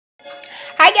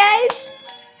Hi guys!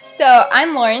 So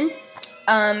I'm Lauren,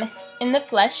 in the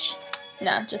flesh.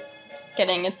 No, just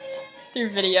kidding, it's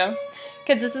through video.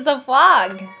 Cause this is a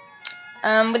vlog,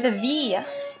 with a V.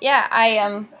 Yeah,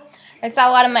 I saw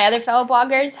a lot of my other fellow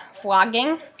bloggers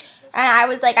vlogging, and I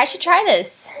was like, I should try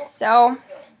this. So,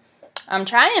 I'm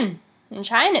trying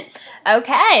it.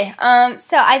 Okay,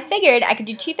 so I figured I could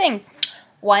do two things.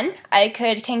 One, I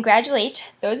could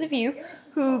congratulate those of you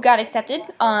who got accepted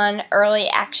on early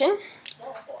action.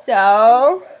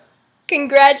 So,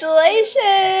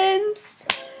 congratulations!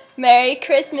 Merry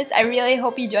Christmas. I really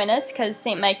hope you join us because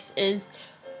St. Mike's is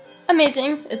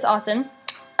amazing. It's awesome.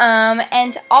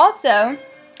 And also,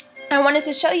 I wanted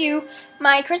to show you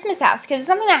my Christmas house because it's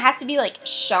something that has to be like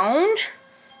shown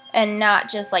and not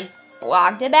just like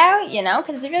blogged about, you know,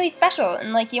 because it's really special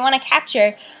and like you want to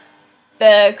capture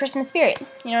the Christmas spirit.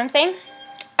 You know what I'm saying?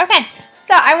 Okay,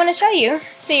 so I want to show you.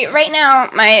 See, right now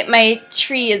my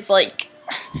tree is like,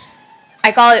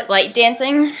 I call it light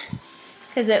dancing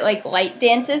because it like light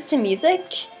dances to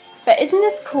music. But isn't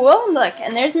this cool? Look,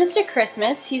 and there's Mr.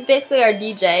 Christmas. He's basically our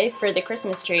DJ for the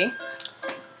Christmas tree.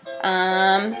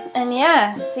 And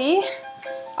yeah, see?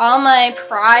 All my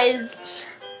prized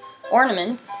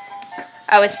ornaments.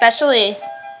 Oh, especially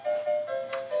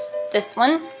this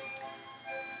one.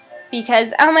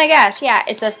 Because, oh my gosh, yeah,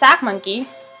 it's a sock monkey.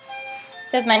 It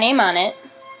says my name on it.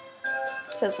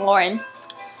 It says Lauren.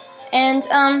 And,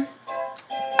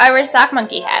 I wear sock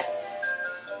monkey hats.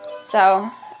 So,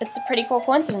 it's a pretty cool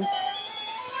coincidence.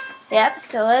 Yep,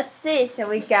 so let's see. So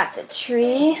we got the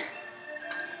tree.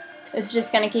 It's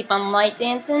just gonna keep on light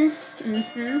dancing.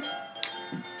 And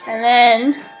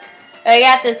then I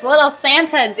got this little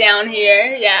Santa down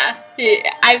here. Yeah.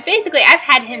 I've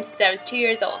had him since I was 2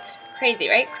 years old. Crazy,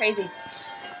 right? Crazy.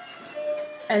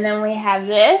 And then we have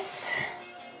this.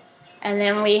 And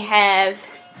then we have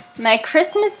my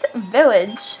Christmas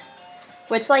village,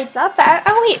 which lights up.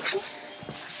 Oh wait,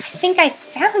 I think I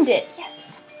found it.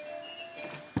 Yes.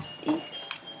 Let's see.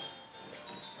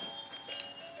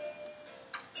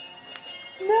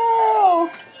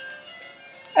 No.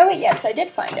 Oh wait, yes, I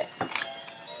did find it.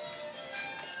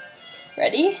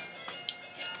 Ready?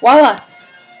 Voila.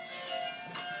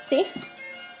 See?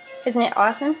 Isn't it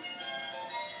awesome?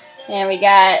 And we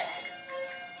got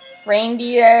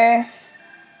reindeer.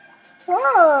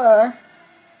 Oh.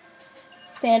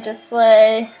 Santa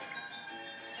sleigh.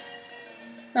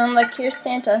 And look, here's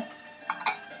Santa.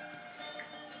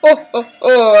 Oh, oh,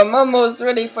 oh, I'm almost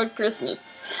ready for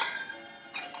Christmas.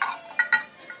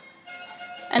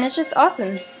 And it's just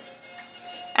awesome.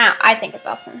 I think it's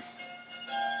awesome.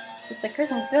 It's a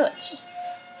Christmas village.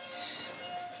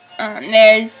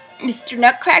 There's Mr.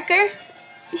 Nutcracker.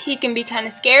 He can be kind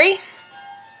of scary.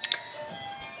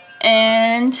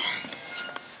 And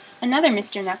another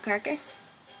Mr. Nutcracker.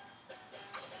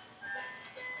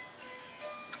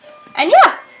 And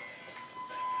yeah.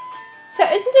 So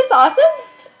isn't this awesome?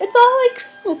 It's all like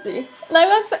Christmassy.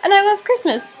 And I love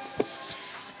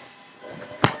Christmas.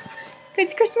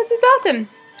 Because Christmas is awesome.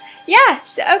 Yeah,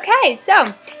 so okay,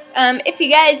 so if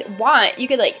you guys want, you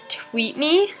could like tweet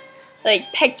me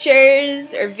like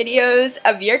pictures or videos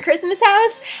of your Christmas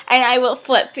house and I will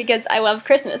flip because I love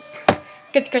Christmas.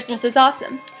 Because Christmas is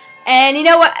awesome. And you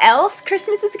know what else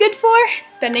Christmas is good for?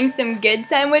 Spending some good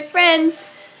time with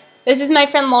friends. This is my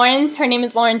friend Lauren. Her name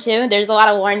is Lauren too. There's a lot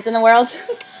of Laurens in the world.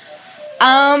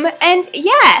 And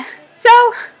yeah, so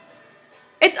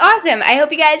it's awesome. I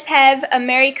hope you guys have a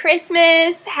Merry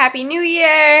Christmas, Happy New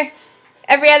Year,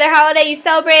 every other holiday you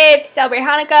celebrate. If you celebrate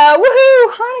Hanukkah,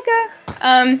 woohoo,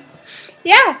 Hanukkah.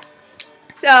 Yeah.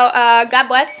 So, God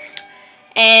bless,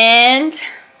 and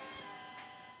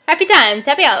happy times,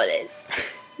 happy holidays.